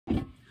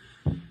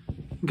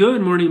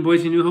Good morning,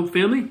 Boise New Hope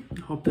family.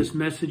 Hope this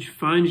message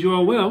finds you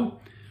all well.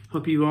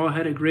 Hope you all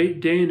had a great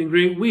day and a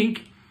great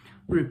week.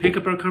 We're going to pick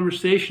up our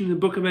conversation in the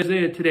book of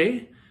Isaiah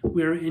today.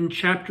 We're in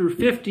chapter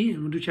 50,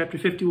 and we'll do chapter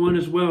 51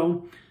 as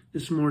well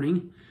this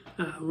morning.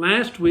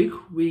 Last week,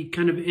 we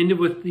kind of ended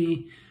with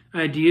the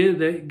idea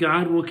that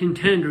God will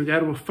contend, or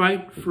God will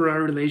fight for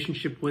our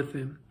relationship with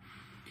him.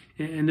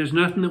 And there's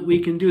nothing that we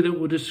can do that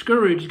will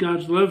discourage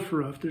God's love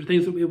for us. There's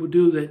things that we will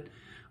do that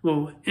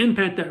will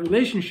impact that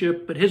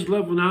relationship, but his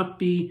love will not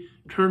be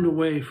turned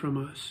away from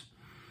us.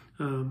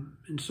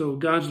 And so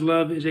God's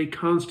love is a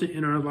constant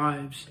in our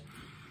lives.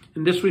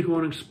 And this week we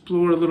want to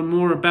explore a little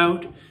more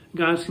about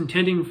God's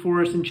contending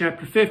for us in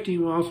chapter 50.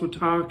 And we'll also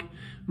talk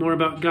more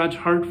about God's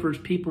heart for his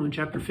people in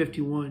chapter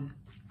 51.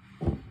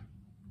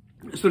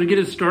 So to get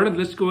us started,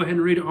 let's go ahead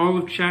and read all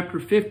of chapter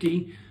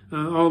 50,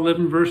 all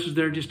 11 verses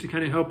there, just to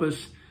kind of help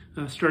us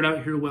start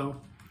out here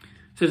well.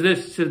 It says,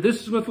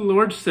 "This is what the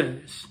Lord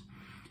says.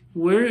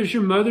 Where is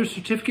your mother's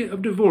certificate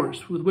of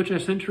divorce with which I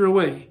sent her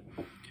away?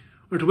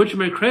 Or to which of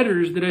my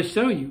creditors did I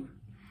sell you?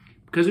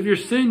 Because of your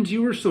sins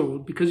you were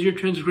sold. Because of your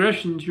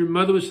transgressions your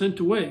mother was sent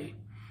away.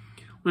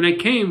 When I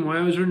came, why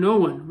was there no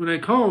one? When I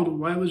called,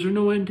 why was there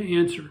no one to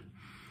answer?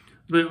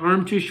 Was my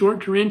arm too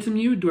short to ransom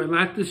you? Do I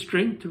lack the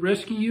strength to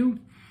rescue you?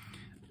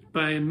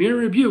 By a mere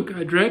rebuke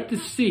I dry up the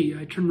sea.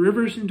 I turn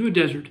rivers into a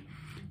desert.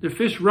 The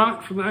fish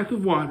rot for lack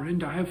of water and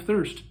die of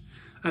thirst.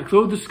 I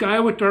clothe the sky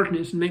with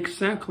darkness and make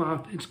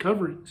sackcloth its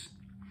coverings.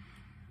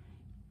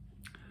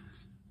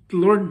 The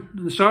Lord,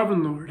 the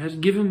sovereign Lord, has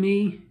given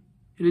me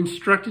an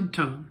instructed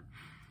tongue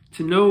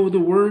to know the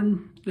word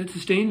that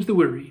sustains the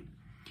weary.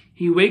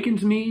 He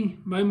wakens me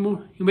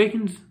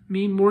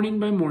morning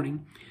by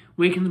morning,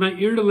 wakens my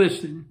ear to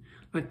listen,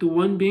 like the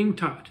one being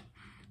taught.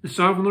 The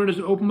sovereign Lord has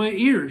opened my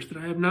ears, that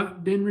I have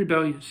not been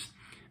rebellious,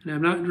 and I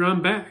have not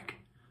drawn back.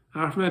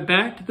 I offer my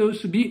back to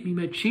those who beat me,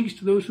 my cheeks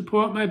to those who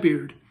pull out my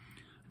beard.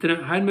 I do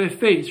not hide my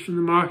face from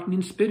the mocking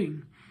and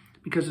spitting.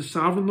 Because the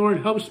sovereign Lord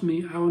helps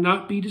me, I will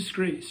not be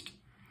disgraced.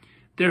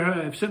 There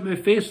I have set my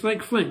face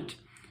like flint,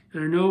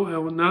 and I know I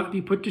will not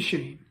be put to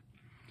shame.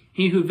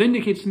 He who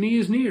vindicates me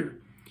is near.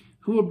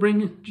 Who will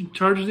bring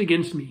charges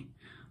against me?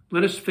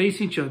 Let us face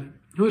each other.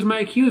 Who is my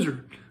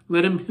accuser?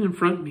 Let him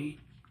confront me.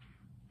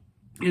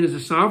 It is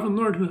the sovereign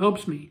Lord who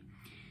helps me.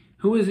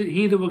 Who is it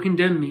he that will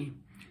condemn me?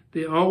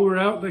 They all wear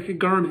out like a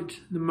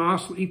garment. The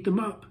moss will eat them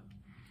up.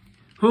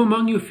 Who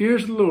among you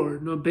fears the Lord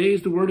and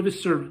obeys the word of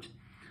his servant?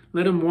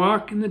 Let him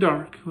walk in the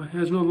dark, who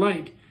has no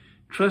light.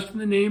 Trust in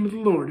the name of the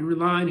Lord and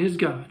rely on his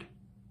God.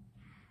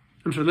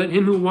 Let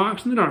him who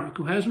walks in the dark,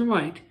 who has no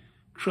light,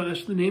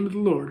 trust in the name of the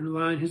Lord and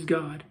rely on his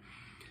God.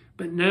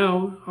 But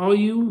now, all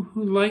you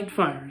who light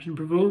fires and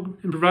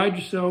provide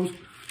yourselves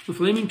with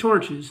flaming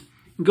torches,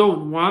 go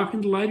and walk in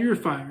the light of your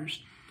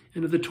fires,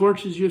 and of the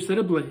torches you have set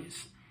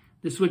ablaze.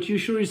 This is what you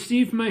shall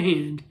receive from my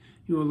hand.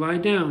 You will lie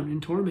down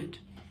in torment."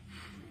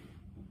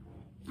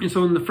 And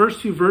so in the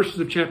first few verses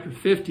of chapter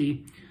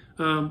 50,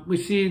 we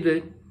see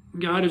that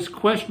God is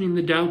questioning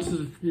the doubts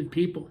of the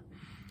people.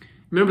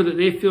 Remember that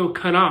they feel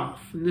cut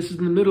off, and this is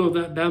in the middle of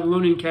that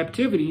Babylonian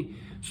captivity,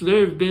 so they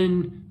have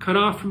been cut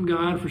off from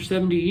God for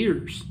 70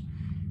 years.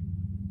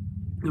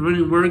 They're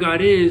wondering where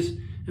God is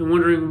and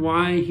wondering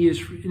why he has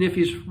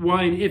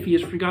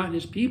forgotten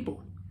his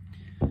people.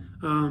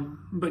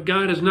 But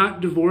God has not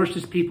divorced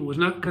his people, has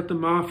not cut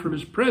them off from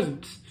his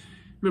presence.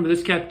 Remember,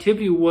 this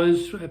captivity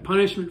was a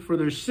punishment for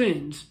their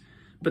sins,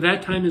 but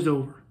that time is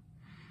over.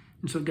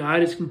 And so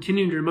God is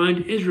continuing to remind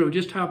Israel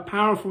just how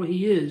powerful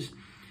he is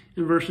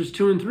in verses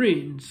 2 and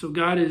 3. And so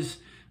God is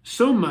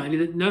so mighty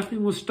that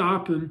nothing will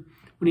stop him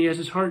when he has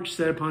his heart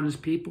set upon his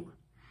people.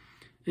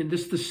 And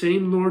this the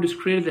same Lord has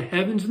created the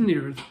heavens and the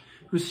earth,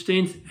 who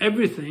sustains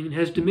everything and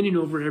has dominion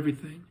over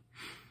everything.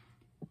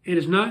 It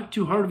is not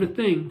too hard of a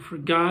thing for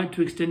God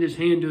to extend his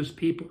hand to his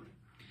people.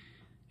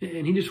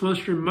 And he just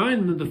wants to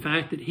remind them of the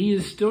fact that he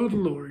is still the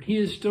Lord, he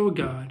is still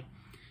God,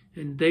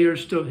 and they are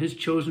still his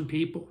chosen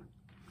people.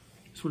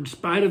 So in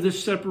spite of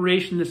this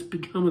separation that's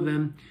become of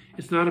them,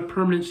 it's not a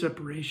permanent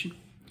separation.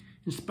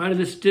 In spite of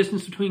this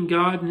distance between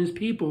God and his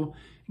people,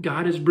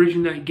 God is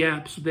bridging that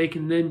gap so they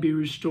can then be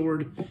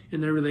restored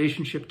in their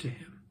relationship to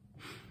him.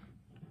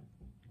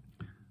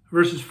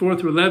 Verses 4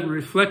 through 11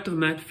 reflect on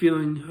that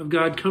feeling of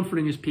God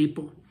comforting his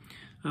people.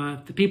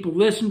 If the people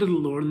listen to the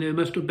Lord, and they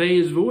must obey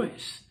his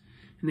voice,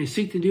 and they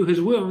seek to do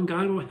his will, and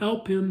God will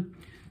help him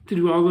to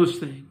do all those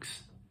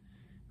things.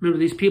 Remember,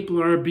 these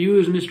people are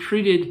abused and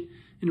mistreated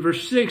in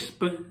verse 6,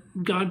 but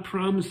God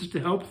promises to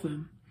help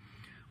them.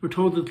 We're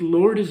told that the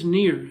Lord is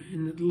near,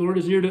 and that the Lord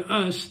is near to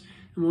us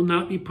and will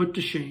not be put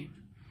to shame.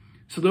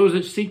 So those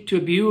that seek to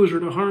abuse or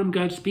to harm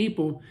God's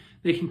people,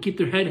 they can keep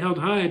their head held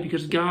high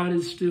because God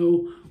is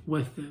still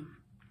with them.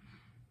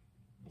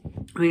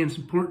 I think it's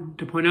important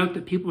to point out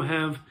that people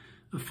have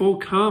a full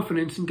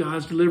confidence in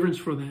God's deliverance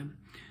for them.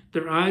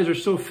 Their eyes are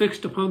so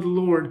fixed upon the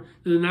Lord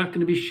that they're not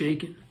going to be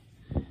shaken.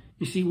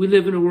 You see, we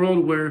live in a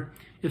world where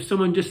if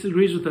someone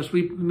disagrees with us,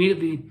 we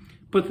immediately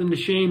put them to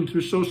shame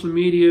through social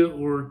media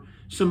or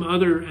some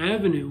other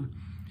avenue.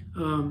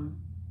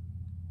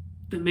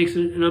 that makes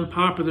it an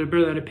unpopular to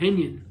bear that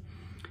opinion.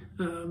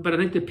 But I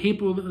think the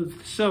people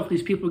of self,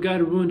 these people of God,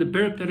 are willing to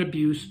bear up that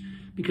abuse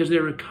because they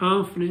are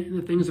confident in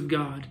the things of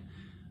God.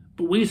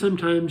 But we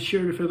sometimes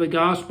share the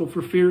gospel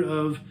for fear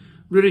of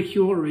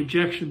ridicule or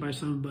rejection by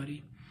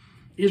somebody.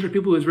 These are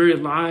people whose very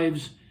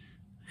lives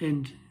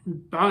and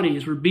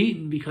bodies were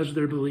beaten because of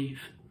their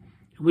belief.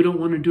 And we don't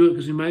want to do it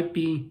because we might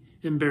be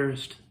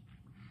embarrassed.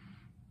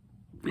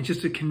 It's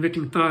just a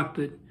convicting thought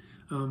that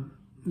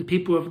the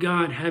people of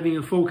God, having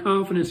a full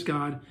confidence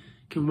God,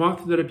 can walk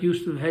through that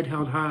abuse with the head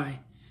held high.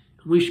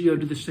 And we should be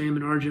able to do the same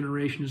in our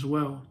generation as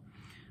well.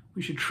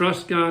 We should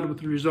trust God with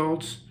the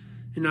results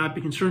and not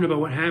be concerned about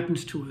what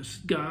happens to us.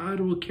 God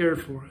will care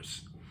for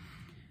us.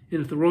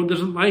 And if the world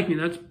doesn't like me,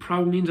 that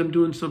probably means I'm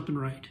doing something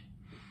right.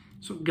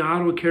 So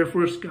God will care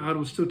for us. God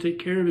will still take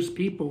care of his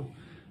people.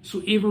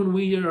 So even when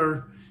we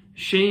are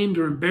shamed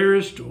or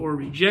embarrassed or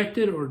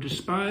rejected or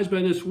despised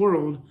by this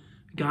world,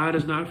 God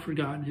has not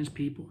forgotten his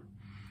people.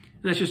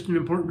 And that's just an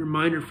important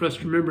reminder for us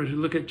to remember as we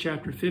look at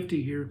chapter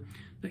 50 here,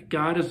 that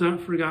God has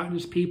not forgotten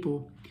his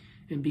people.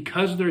 And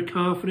because of their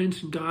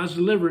confidence in God's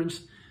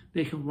deliverance,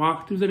 they can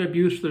walk through that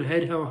abuse with their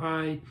head held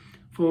high,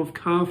 full of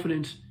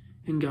confidence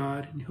in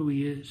God and who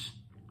he is.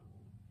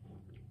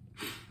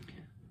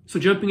 So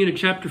jumping into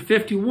chapter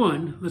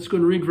 51, let's go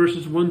and read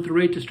verses 1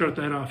 through 8 to start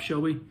that off, shall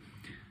we? It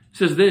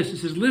says this, it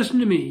says, "Listen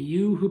to me,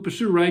 you who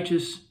pursue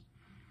righteous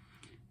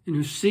and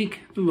who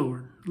seek the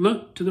Lord.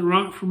 Look to the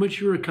rock from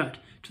which you were cut,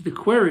 to the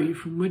quarry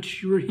from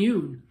which you were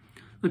hewn.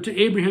 Look to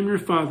Abraham your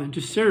father, and to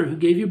Sarah who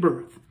gave you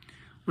birth.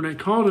 When I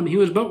called him, he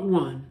was but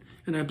one,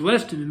 and I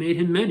blessed him and made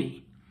him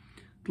many.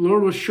 The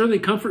Lord will surely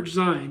comfort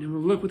Zion, and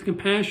will look with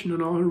compassion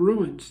on all her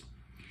ruins.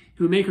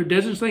 He will make her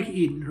deserts like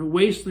Eden, her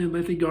wasteland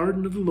like the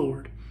garden of the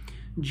Lord.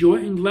 Joy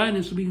and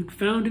gladness will be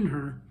found in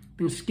her,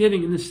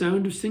 thanksgiving and the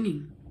sound of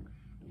singing.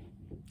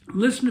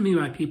 Listen to me,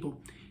 my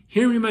people.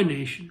 Hear me, my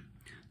nation.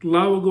 The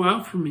law will go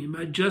out from me.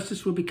 My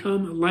justice will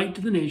become a light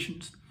to the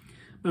nations.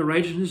 My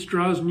righteousness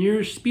draws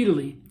near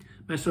speedily.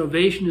 My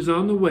salvation is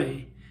on the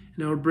way,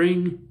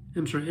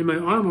 and my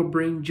arm will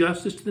bring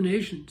justice to the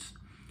nations.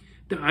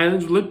 The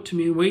islands will look to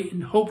me and wait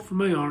in hope for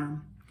my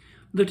arm.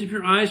 Lift up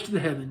your eyes to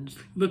the heavens.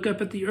 Look up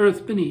at the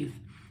earth beneath.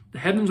 The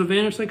heavens will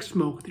vanish like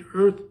smoke. The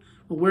earth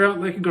will wear out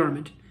like a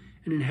garment,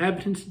 and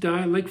inhabitants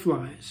die like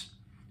flies.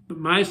 But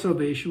my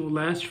salvation will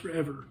last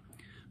forever.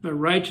 My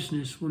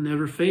righteousness will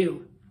never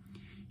fail.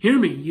 Hear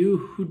me, you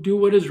who do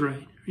what is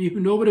right, you who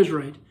know what is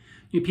right,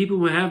 you people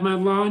who have my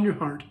law in your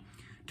heart.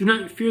 Do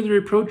not fear the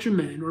reproach of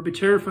men, or be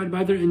terrified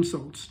by their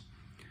insults.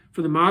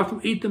 For the moth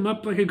will eat them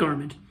up like a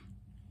garment.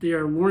 They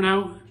are worn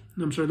out.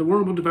 The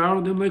worm will devour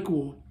them like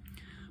wool.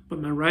 But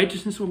my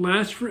righteousness will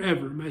last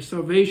forever, my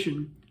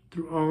salvation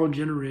through all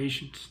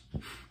generations."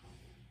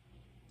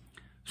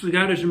 So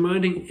God is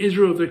reminding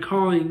Israel of their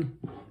calling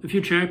a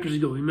few chapters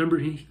ago. Remember,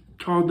 he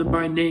called them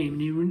by name,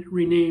 and he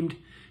renamed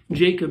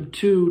Jacob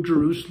to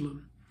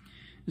Jerusalem.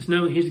 And so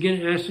now he's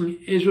again asking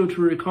Israel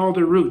to recall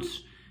their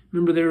roots.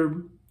 Remember,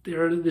 they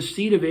are the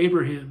seed of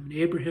Abraham. And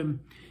Abraham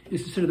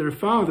is instead of their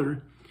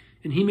father,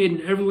 and he made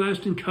an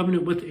everlasting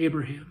covenant with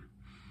Abraham.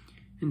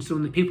 And so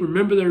when the people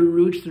remember their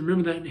roots, they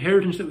remember that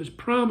inheritance that was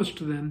promised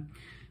to them,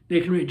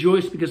 they can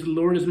rejoice because the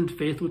Lord has been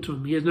faithful to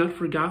them. He has not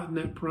forgotten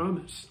that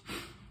promise.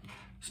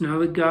 So now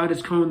that God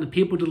is calling the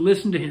people to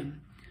listen to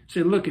him,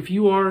 saying, look, if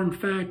you are in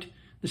fact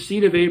the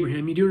seed of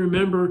Abraham, you do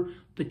remember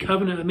the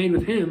covenant I made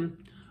with him,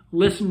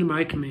 listen to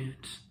my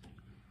commands.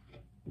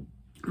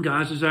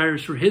 God's desire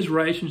is for his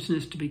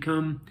righteousness to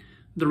become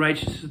the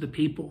righteousness of the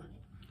people.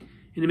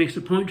 And he makes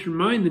a point to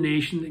remind the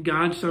nation that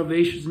God's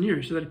salvation is near.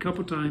 He said that a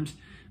couple times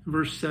in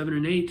verse 7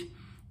 and 8,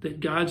 that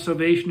God's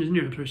salvation is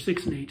near. Verse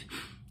 6 and 8,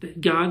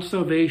 that God's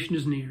salvation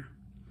is near.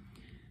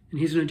 And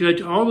he's going to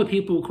judge all the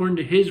people according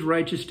to his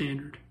righteous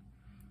standard.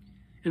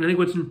 And I think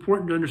what's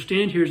important to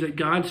understand here is that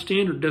God's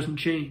standard doesn't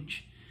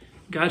change.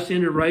 God's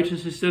standard of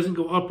righteousness doesn't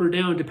go up or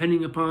down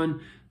depending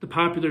upon the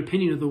popular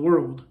opinion of the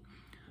world.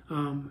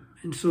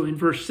 And so in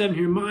verse 7,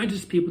 he reminds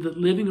his people that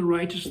living a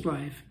righteous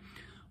life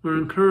will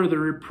incur the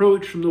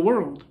reproach from the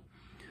world.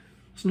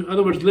 So in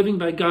other words, living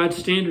by God's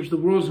standards, the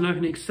world's not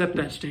going to accept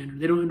that standard.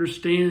 They don't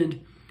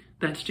understand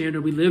that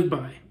standard we live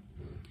by.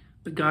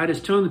 But God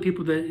is telling the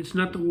people that it's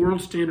not the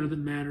world's standard that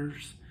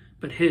matters,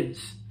 but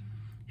his.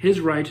 His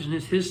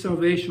righteousness, his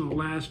salvation will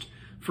last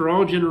for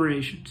all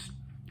generations.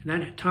 And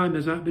that time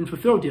has not been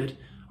fulfilled yet.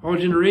 All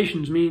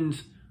generations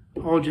means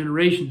all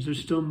generations.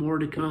 There's still more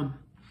to come.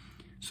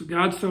 So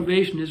God's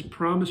salvation, his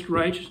promised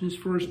righteousness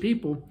for his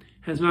people,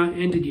 has not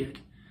ended yet.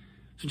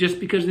 So just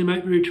because they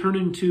might be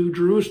returning to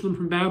Jerusalem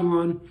from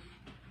Babylon,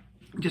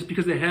 just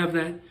because they have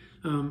that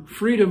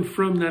freedom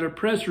from that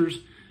oppressors,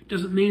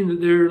 doesn't mean that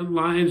their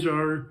lives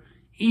are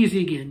easy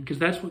again, because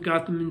that's what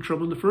got them in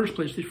trouble in the first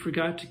place. They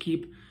forgot to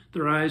keep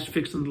their eyes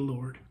fixed on the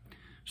Lord.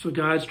 So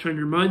God's trying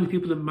to remind the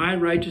people that my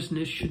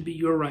righteousness should be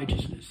your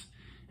righteousness.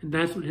 And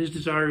that's what his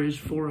desire is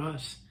for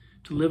us,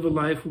 to live a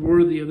life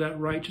worthy of that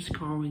righteous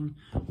calling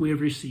we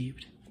have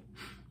received.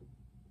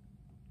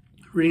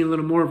 Reading a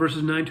little more,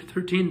 verses 9 to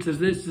 13, it says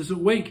this, it says,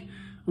 Awake,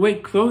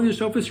 awake, clothe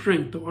yourself with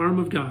strength, O arm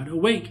of God.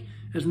 Awake,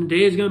 as in the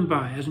days gone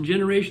by, as in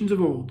generations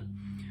of old.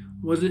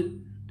 Was it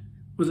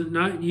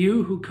not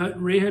you who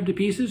cut Rahab to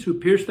pieces, who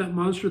pierced that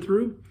monster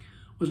through?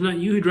 Was it not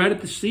you who dried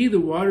up the sea, the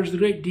waters of the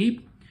great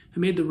deep,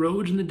 who made the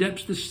roads in the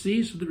depths of the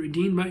sea, so that the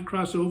redeemed might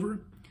cross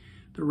over?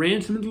 The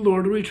ransom of the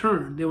Lord will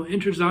return. They will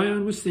enter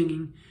Zion with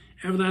singing.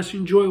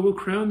 Everlasting joy will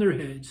crown their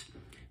heads.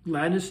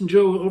 Gladness and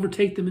joy will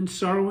overtake them, and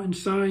sorrow and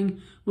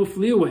sighing will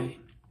flee away.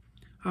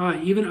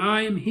 Even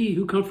I am he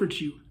who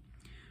comforts you.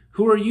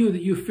 Who are you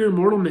that you fear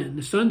mortal men,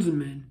 the sons of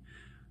men,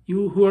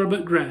 you who are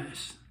but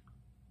grass?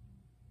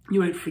 You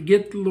might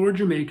forget the Lord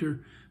your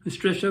Maker, who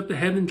stretched out the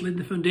heavens, laid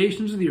the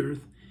foundations of the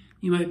earth.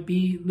 You might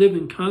live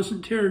in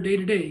constant terror day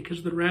to day because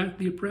of the wrath of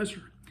the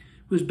oppressor,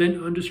 who is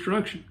bent on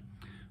destruction.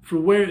 For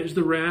where is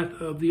the wrath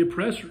of the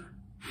oppressor?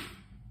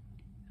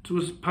 So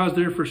let's pause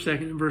there for a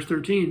second in verse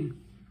 13.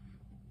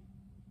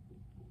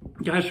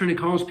 God's trying to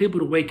call his people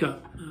to wake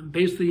up.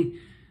 Basically,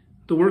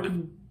 the work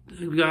of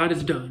God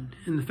is done.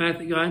 And the fact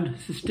that God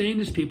sustained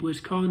his people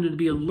is calling them to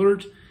be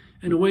alert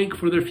and awake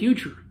for their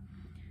future.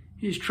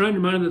 He's trying to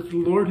remind them that the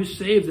Lord who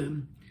saved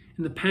them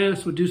in the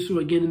past will do so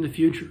again in the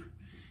future.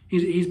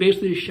 He's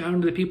basically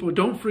shouting to the people,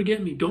 don't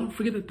forget me. Don't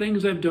forget the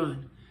things I've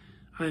done.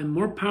 I am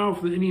more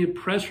powerful than any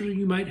oppressor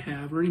you might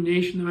have or any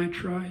nation that might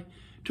try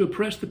to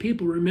oppress the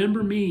people.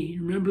 Remember me.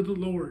 Remember the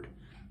Lord.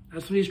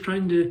 That's what he's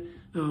trying to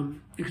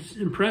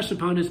impress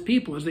upon his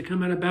people as they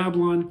come out of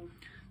Babylon,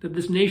 that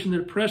this nation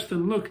that oppressed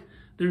them, look,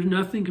 there's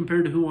nothing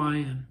compared to who I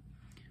am.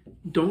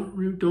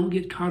 Don't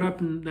get caught up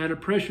in that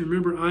oppression.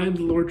 Remember, I am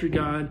the Lord your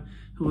God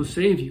who will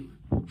save you.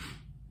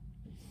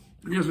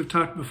 And as we've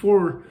talked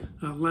before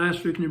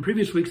last week and in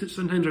previous weeks, that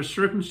sometimes our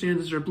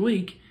circumstances are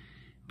bleak,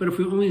 but if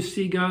we only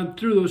see God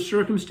through those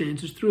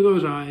circumstances, through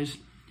those eyes,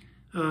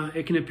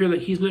 it can appear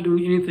that he's not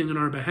doing anything on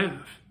our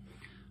behalf.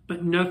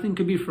 But nothing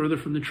could be further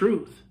from the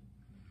truth.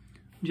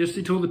 Just as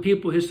he told the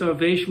people his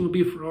salvation will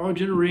be for all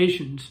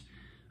generations,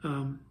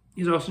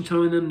 he's also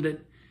telling them that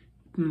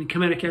when they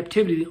come out of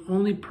captivity, the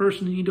only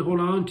person you need to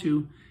hold on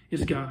to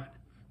is God.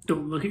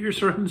 Don't look at your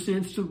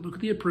circumstances, don't look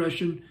at the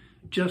oppression,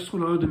 just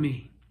hold on to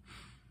me.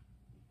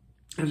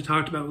 As I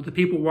talked about with the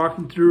people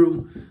walking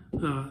through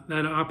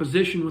that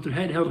opposition with their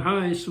head held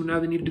high, so now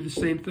they need to do the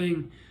same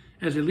thing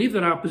as they leave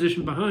that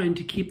opposition behind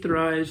to keep their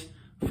eyes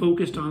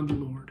focused on the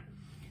Lord.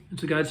 And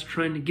so God's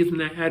trying to give them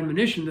that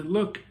admonition that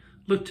look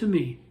to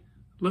me,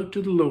 look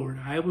to the Lord.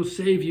 I will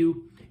save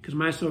you because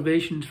my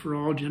salvation is for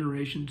all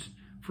generations,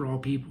 for all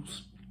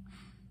peoples.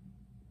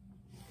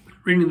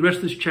 Reading the rest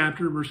of this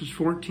chapter, verses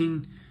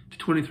 14 to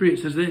 23, it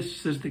says this. It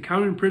says, the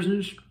cowering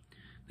prisoners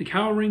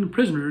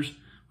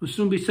will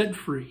soon be set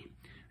free.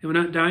 They will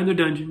not die in their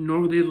dungeon,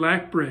 nor will they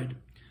lack bread.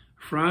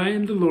 For I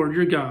am the Lord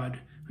your God,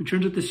 who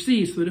turns up the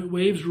sea so that its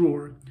waves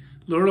roar.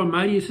 Lord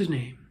Almighty is his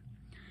name.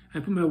 I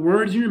put my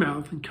words in your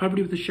mouth and covered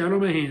you with the shadow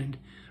of my hand.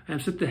 I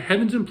have set the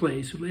heavens in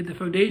place, who laid the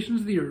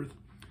foundations of the earth.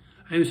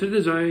 I have said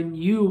to Zion,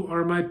 you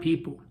are my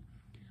people.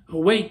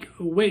 Awake,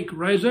 awake,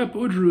 rise up,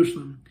 O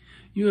Jerusalem.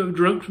 You have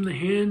drunk from the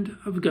hand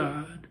of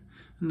God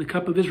and the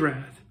cup of his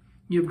wrath.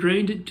 You have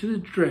drained it to the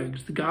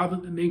dregs, the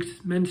goblet that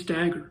makes men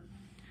stagger.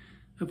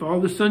 Of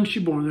all the sons she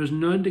bore, there is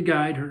none to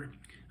guide her.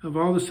 Of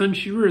all the sons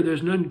she reared, there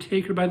is none to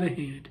take her by the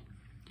hand.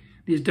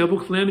 These double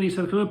calamities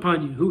have come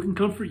upon you. Who can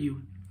comfort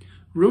you?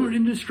 Ruin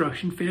and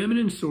destruction, famine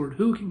and sword.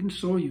 Who can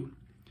console you?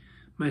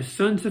 My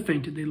sons have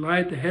fainted. They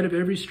lie at the head of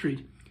every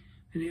street.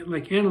 And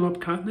like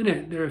antelope caught in the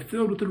net, they are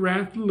filled with the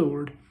wrath of the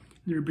Lord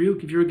and the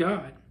rebuke of your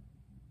God.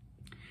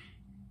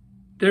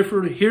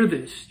 Therefore, hear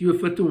this, you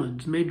afflicted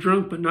ones, made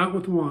drunk but not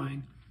with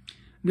wine.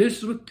 This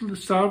is what the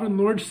sovereign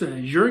Lord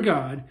says, your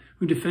God,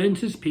 who defends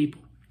his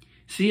people.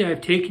 See, I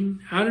have taken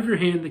out of your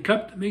hand the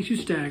cup that makes you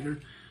stagger.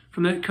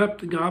 From that cup,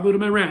 the goblet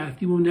of my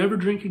wrath, you will never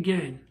drink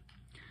again.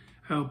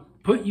 I'll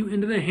put you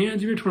into the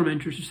hands of your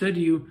tormentors, who said to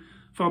you,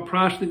 fall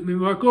prostrate, let me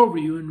walk over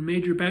you, and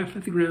made your back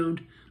at the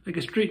ground like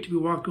a street to be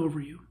walked over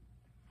you.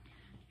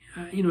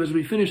 As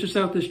we finish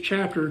this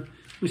chapter,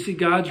 we see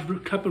God's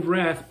cup of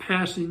wrath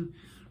passing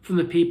from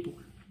the people.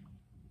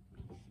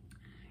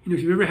 If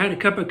you've ever had a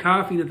cup of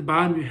coffee and at the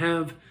bottom you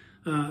have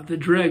the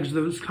dregs,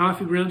 those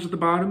coffee grounds at the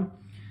bottom,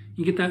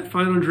 you get that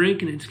final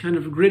drink and it's kind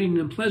of gritty and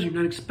unpleasant.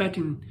 You're not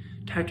expecting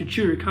to have to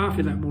chew your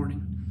coffee that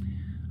morning.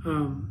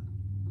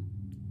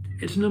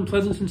 It's an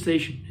unpleasant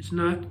sensation. It's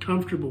not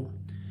comfortable.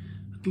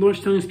 The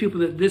Lord's telling his people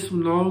that this will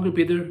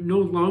no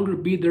longer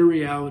be their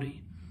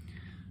reality.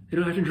 They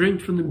don't have to drink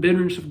from the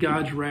bitterness of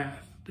God's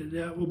wrath.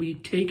 That will be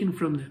taken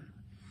from them.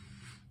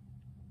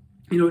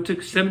 It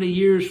took 70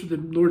 years for the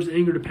Lord's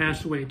anger to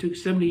pass away. It took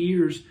 70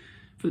 years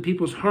for the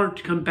people's heart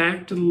to come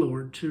back to the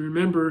Lord, to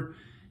remember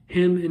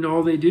him in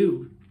all they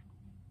do.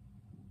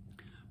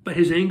 But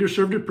his anger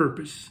served a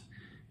purpose,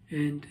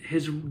 and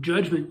his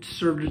judgment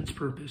served its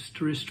purpose,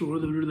 to restore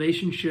the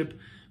relationship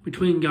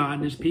between God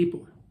and his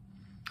people.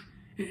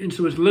 And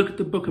so as we look at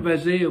the book of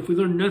Isaiah, if we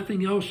learn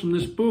nothing else from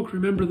this book,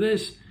 remember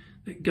this,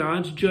 that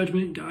God's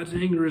judgment, God's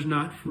anger is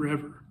not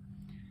forever.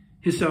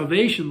 His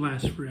salvation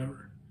lasts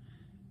forever.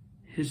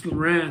 His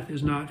wrath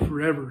is not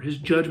forever. His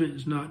judgment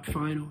is not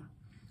final.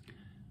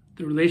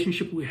 The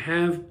relationship we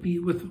have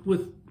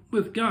with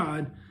with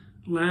God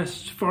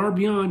lasts far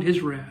beyond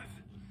his wrath.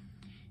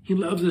 He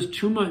loves us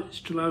too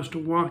much to allow us to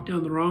walk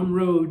down the wrong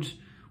roads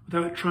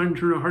without trying to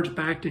turn our hearts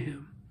back to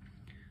him.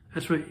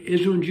 That's why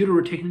Israel and Judah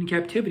were taken in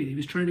captivity. He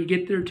was trying to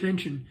get their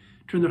attention,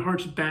 turn their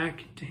hearts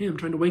back to him,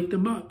 trying to wake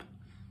them up.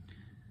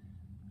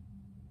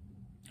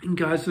 And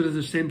God says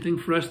the same thing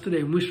for us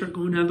today. When we start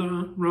going down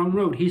the wrong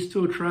road, he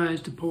still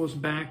tries to pull us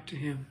back to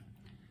him.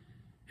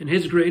 And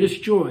his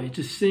greatest joy is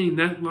to seeing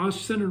that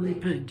lost sinner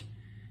repent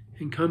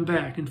and come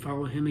back and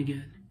follow him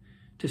again.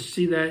 To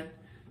see that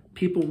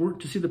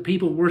the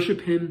people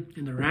worship him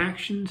in their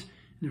actions,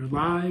 in their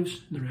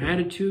lives, in their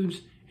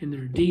attitudes, in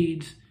their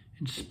deeds,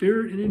 in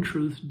spirit and in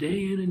truth,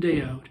 day in and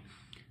day out.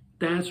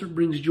 That's what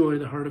brings joy to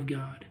the heart of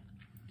God.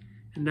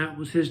 And that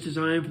was his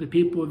design for the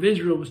people of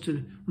Israel, was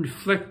to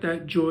reflect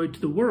that joy to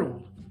the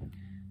world.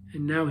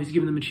 And now he's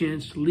given them a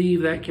chance to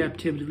leave that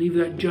captivity, leave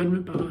that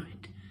judgment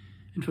behind,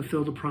 and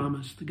fulfill the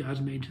promise that God's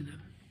made to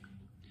them.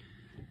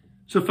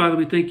 So, Father,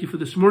 we thank you for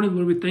this morning.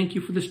 Lord, we thank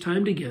you for this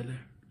time together.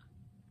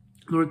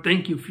 Lord,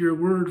 thank you for your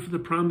word, for the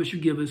promise you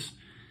give us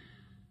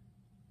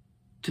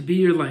to be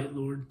your light,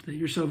 Lord, that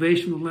your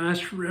salvation will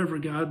last forever,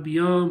 God,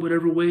 beyond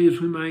whatever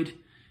ways we might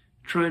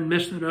try and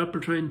mess that up or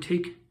try and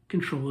take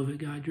control of it,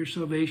 God. Your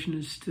salvation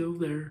is still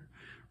there,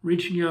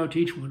 reaching out to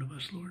each one of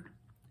us, Lord.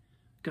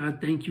 God,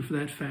 thank you for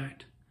that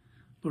fact.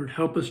 Lord,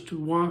 help us to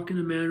walk in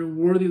a manner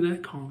worthy of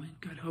that calling.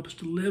 God, help us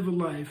to live a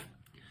life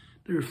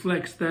that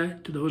reflects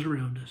that to those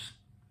around us.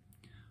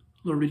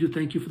 Lord, we do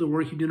thank you for the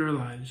work you do in our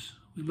lives.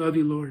 We love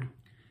you, Lord,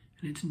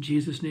 and it's in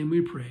Jesus' name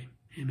we pray.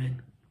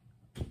 Amen.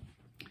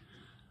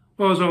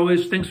 Well, as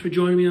always, thanks for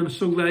joining me. I'm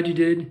so glad you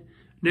did.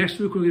 Next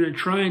week, we're going to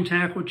try and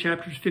tackle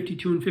chapters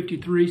 52 and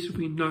 53, so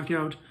we can knock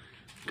out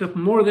a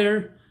couple more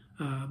there.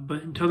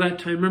 But until that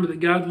time, remember that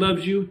God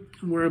loves you,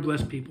 and we're a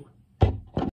blessed people.